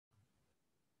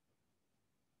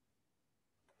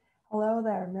Hello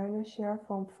there, Myrna here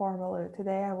from Formaloo.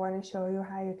 Today I want to show you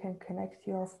how you can connect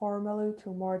your Formaloo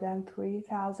to more than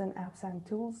 3,000 apps and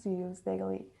tools you use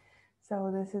daily. So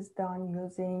this is done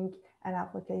using an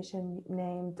application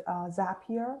named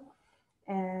Zapier,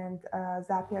 and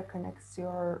Zapier connects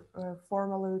your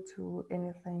Formaloo to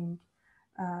anything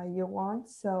you want.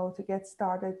 So to get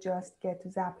started, just get to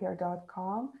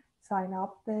zapier.com, sign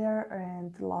up there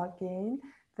and log in.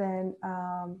 Then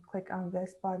click on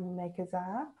this button, Make a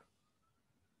Zap.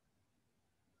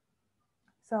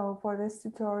 So for this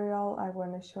tutorial, I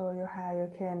want to show you how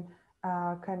you can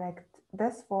connect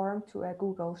this form to a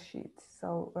Google Sheet.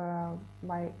 So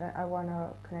I want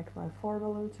to connect my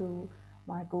Formaloo to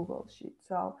my Google Sheet.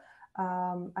 So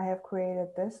I have created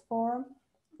this form.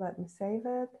 Let me save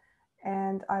it.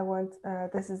 And I want,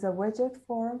 this is a widget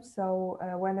form. So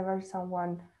whenever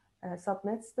someone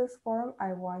submits this form,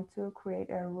 I want to create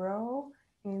a row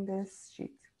in this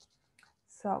sheet.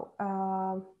 So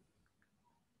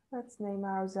let's name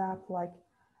our Zap like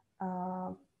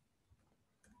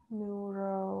new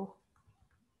row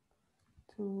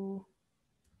to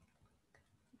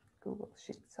Google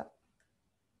Sheets. So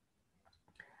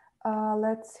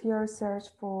let's here search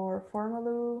for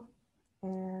Formaloo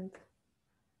and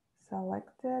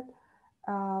select it.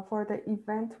 For the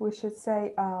event, we should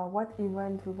say what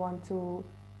event we want to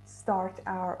start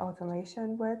our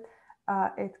automation with.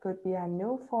 It could be a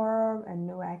new form, a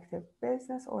new active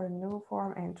business, or a new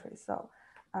form entry. So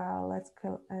let's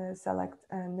select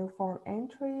a new form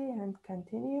entry and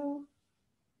continue.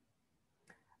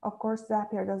 Of course,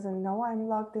 Zapier doesn't know I'm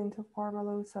logged into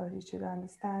Formaloo, so you should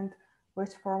understand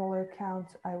which Formaloo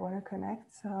account I want to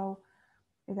connect. So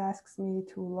it asks me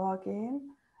to log in.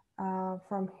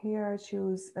 From here,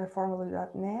 choose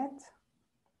formaloo.net.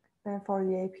 Then for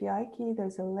the API key,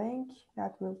 there's a link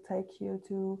that will take you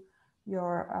to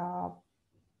your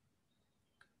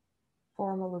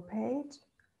Formaloo page.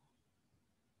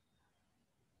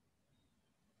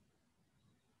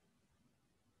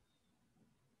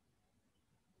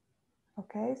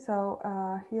 Okay, so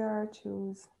here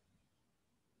choose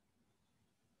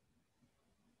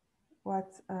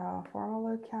what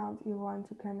Formaloo account you want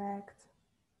to connect,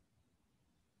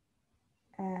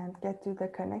 and get to the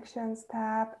Connections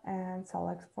tab and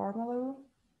select Formaloo.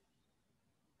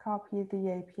 Copy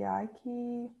the API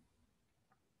key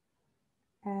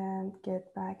and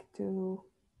get back to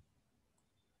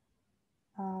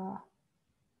the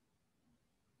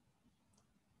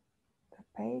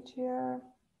page here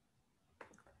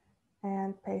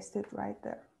and paste it right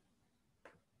there.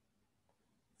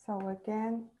 So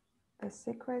again, the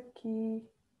secret key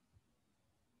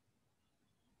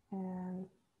and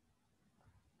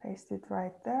paste it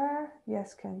right there.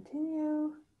 Yes,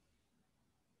 continue.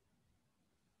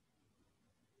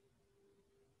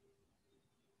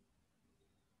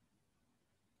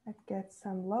 It gets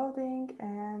some loading,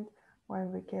 and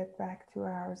when we get back to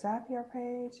our Zapier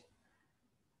page,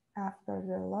 after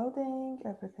the loading,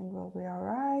 everything will be all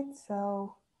right.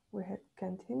 So we hit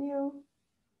continue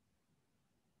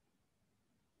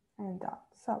and done.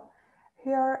 So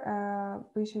here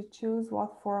we should choose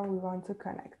what form we want to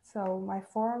connect. So my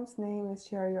form's name is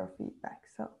Share Your Feedback.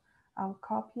 So I'll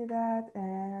copy that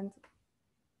and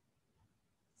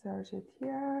search it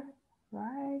here,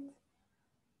 right?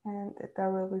 And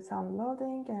there will be some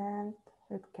loading and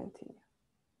hit continue.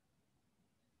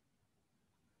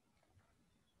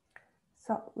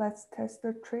 So let's test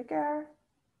the trigger.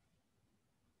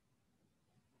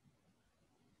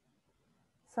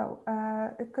 So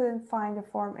it couldn't find a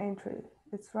form entry.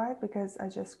 It's right because I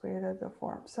just created the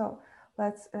form. So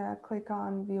let's click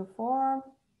on view form.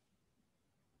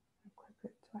 Click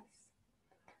it twice.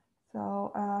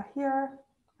 So here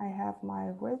I have my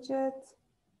widget.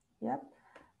 Yep,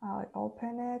 I'll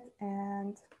open it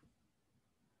and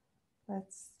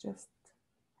let's just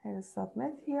hit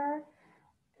submit here.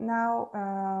 Now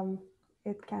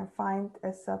it can find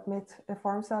a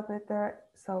form submit there,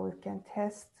 so it can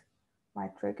test my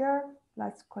trigger.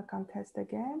 Let's click on test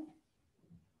again.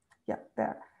 Yep,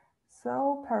 there.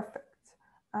 So perfect.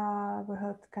 We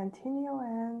hit continue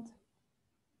and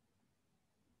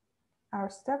our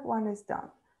step 1 is done.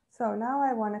 So now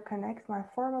I want to connect my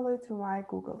Formaloo to my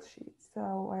Google Sheet.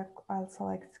 So I'll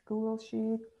select Google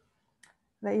Sheet.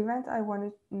 The event I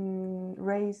want to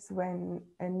raise when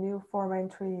a new form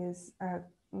entry is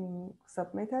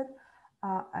submitted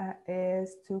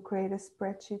is to create a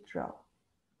spreadsheet row.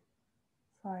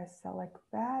 So I select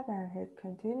that and hit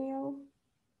continue.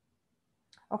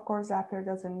 Of course, Zapier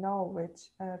doesn't know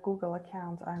which Google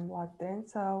account I'm logged in,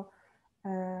 so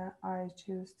I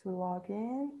choose to log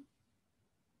in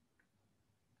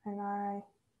and I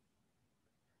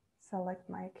select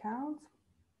my account.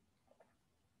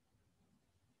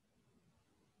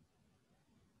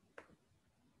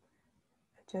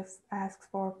 It just asks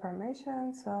for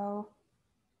permission, so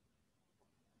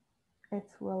it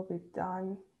will be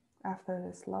done after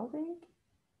this loading.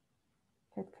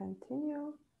 Hit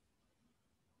continue.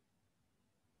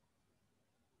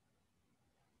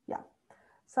 Yeah,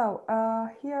 so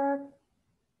here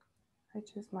I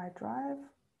choose my drive.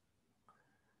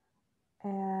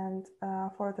 And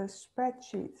for the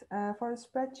spreadsheet,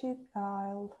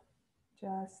 I'll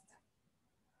just,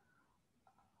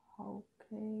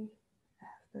 okay,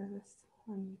 after this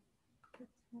one,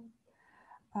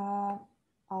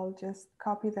 I'll just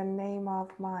copy the name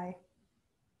of my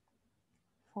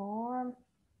form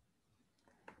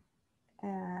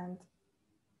and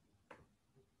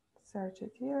search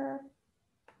it here.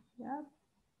 Yep.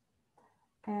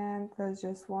 And there's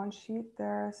just one sheet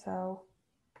there, so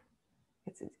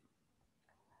it's easy.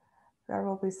 There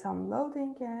will be some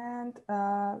loading, and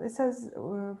it says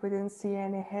we didn't see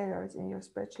any headers in your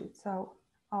spreadsheet. So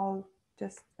I'll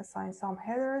just assign some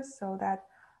headers so that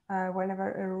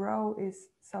whenever a row is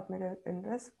submitted in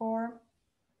this form,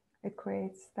 it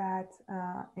creates that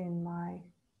in my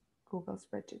Google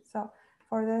spreadsheet. So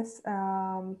for this,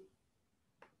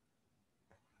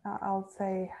 I'll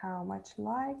say how much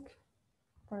like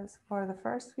for the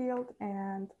first field,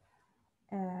 and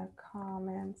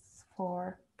comments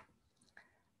for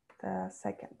the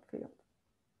second field.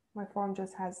 My form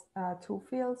just has 2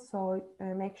 fields, so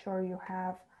make sure you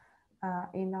have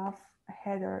enough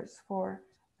headers for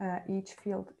each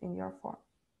field in your form.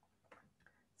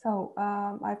 So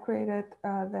I've created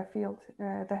the field,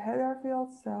 the header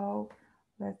field. So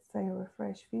let's say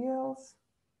refresh fields,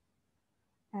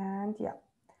 and yeah.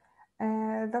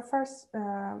 The first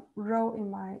row in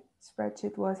my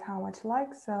spreadsheet was how much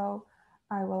like, so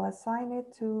I will assign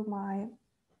it to my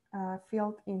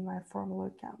field in my Formaloo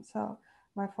account. So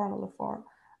my Formaloo form,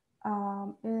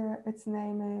 its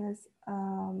name is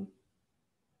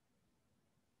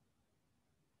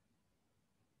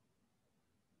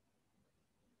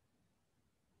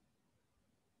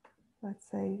let's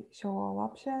say show all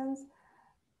options,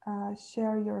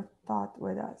 share your thought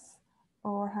with us,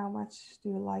 or how much do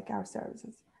you like our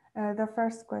services? The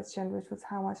first question, which was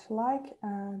how much like,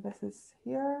 this is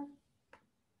here.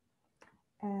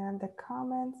 And the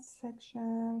comments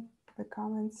section, the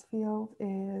comments field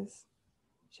is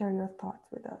share your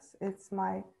thoughts with us. It's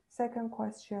my second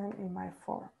question in my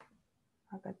form.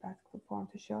 I'll get back to the form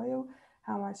to show you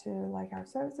how much you like our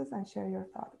services and share your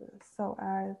thoughts with us. So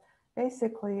I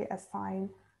basically assign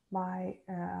my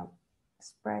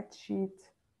spreadsheet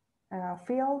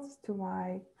fields to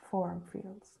my form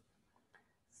fields.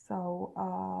 So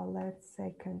let's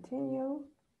say continue.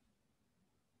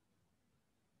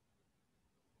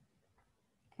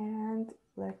 And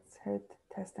let's hit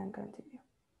test and continue.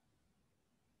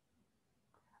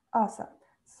 Awesome.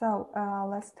 So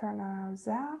let's turn on our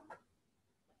Zap.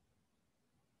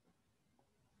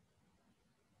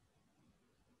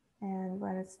 And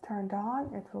when it's turned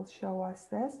on, it will show us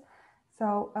this.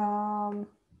 So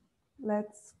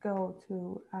let's go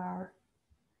to our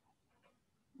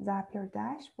Zapier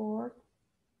dashboard.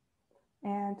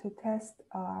 And to test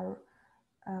our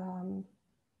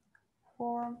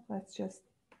form, let's just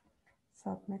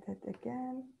submit it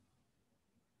again.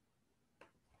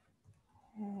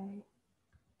 Okay,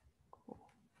 cool.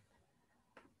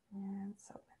 And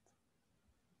submit.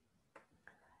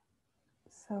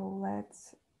 So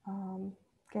let's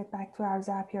get back to our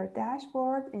Zapier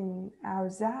dashboard. In our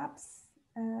Zaps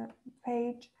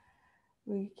page,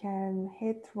 we can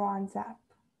hit Run Zap.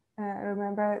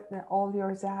 Remember that all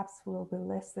your Zaps will be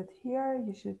listed here.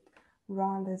 You should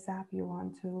run the Zap you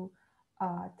want to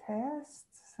test.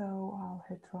 So I'll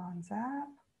hit Run Zap,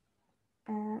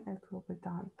 and it will be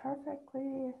done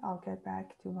perfectly. I'll get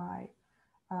back to my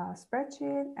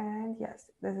spreadsheet, and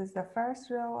yes, this is the first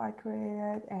row I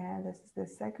created, and this is the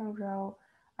second row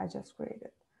I just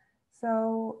created.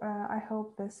 So I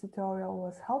hope this tutorial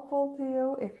was helpful to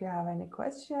you. If you have any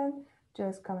question,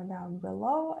 just comment down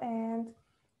below and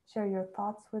share your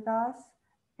thoughts with us.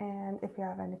 And if you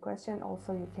have any question,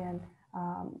 also you can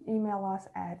email us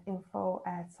at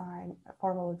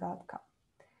info@formaloo.com.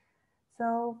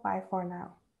 So bye for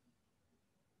now.